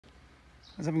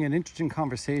I was having an interesting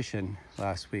conversation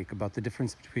last week about the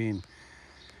difference between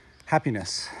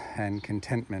happiness and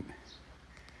contentment.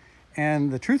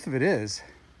 And the truth of it is,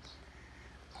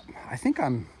 I think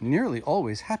I'm nearly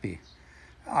always happy.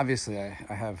 Obviously,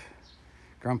 I have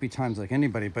grumpy times like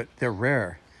anybody, but they're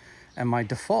rare. And my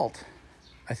default,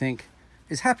 I think,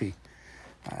 is happy.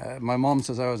 My mom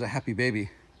says I was a happy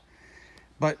baby.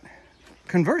 But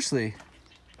conversely,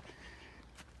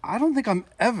 I don't think I'm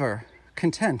ever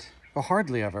content, or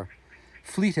hardly ever,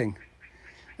 fleeting.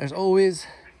 There's always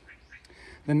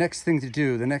the next thing to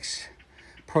do, the next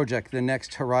project, the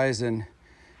next horizon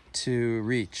to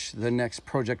reach, the next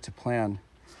project to plan.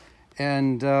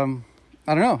 And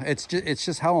I don't know, it's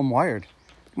just how I'm wired.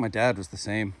 My dad was the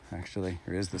same, actually,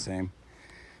 or is the same.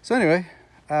 So anyway,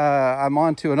 I'm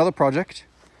on to another project,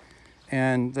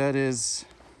 and that is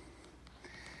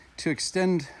to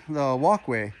extend the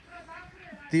walkway.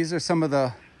 These are some of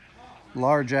the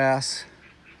large-ass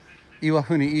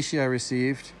Iwahuni Ishi I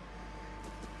received.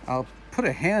 I'll put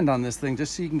a hand on this thing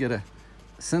just so you can get a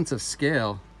sense of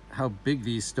scale, how big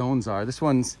these stones are. This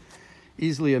one's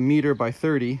easily 1 meter by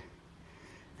 30,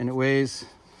 and it weighs,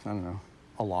 I don't know,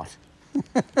 a lot.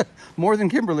 More than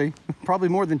Kimberly, probably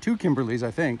more than 2 Kimberleys,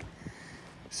 I think.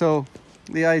 So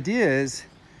the idea is,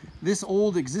 this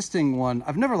old existing one,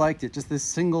 I've never liked it, just this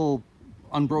single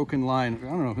unbroken line. I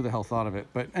don't know who the hell thought of it,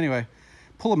 but anyway,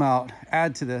 pull them out,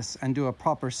 add to this, and do a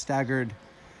proper staggered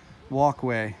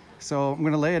walkway. So I'm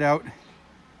gonna lay it out,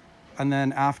 and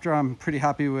then after I'm pretty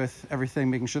happy with everything,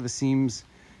 making sure the seams,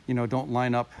 don't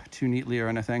line up too neatly or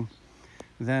anything,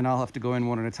 then I'll have to go in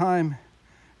one at a time,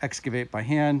 excavate by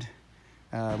hand,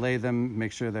 lay them,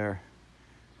 make sure they're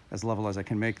as level as I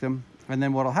can make them. And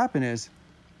then what'll happen is,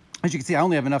 as you can see, I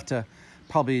only have enough to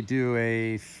probably do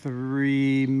a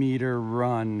 3-meter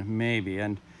run, maybe.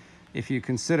 And if you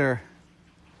consider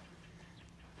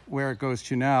where it goes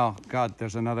to now, God,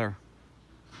 there's another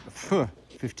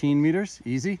 15 meters,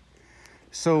 easy.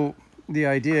 So the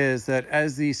idea is that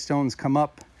as these stones come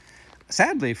up,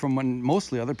 sadly, from when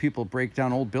mostly other people break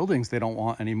down old buildings they don't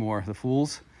want anymore, the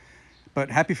fools. But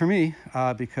happy for me,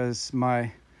 because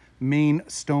my main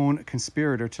stone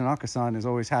conspirator, Tanaka-san, is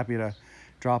always happy to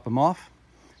drop them off.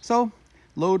 So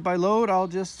load by load, I'll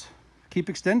just keep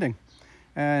extending.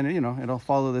 And, it'll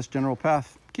follow this general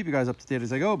path. Keep you guys up to date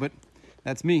as I go, but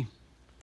that's me.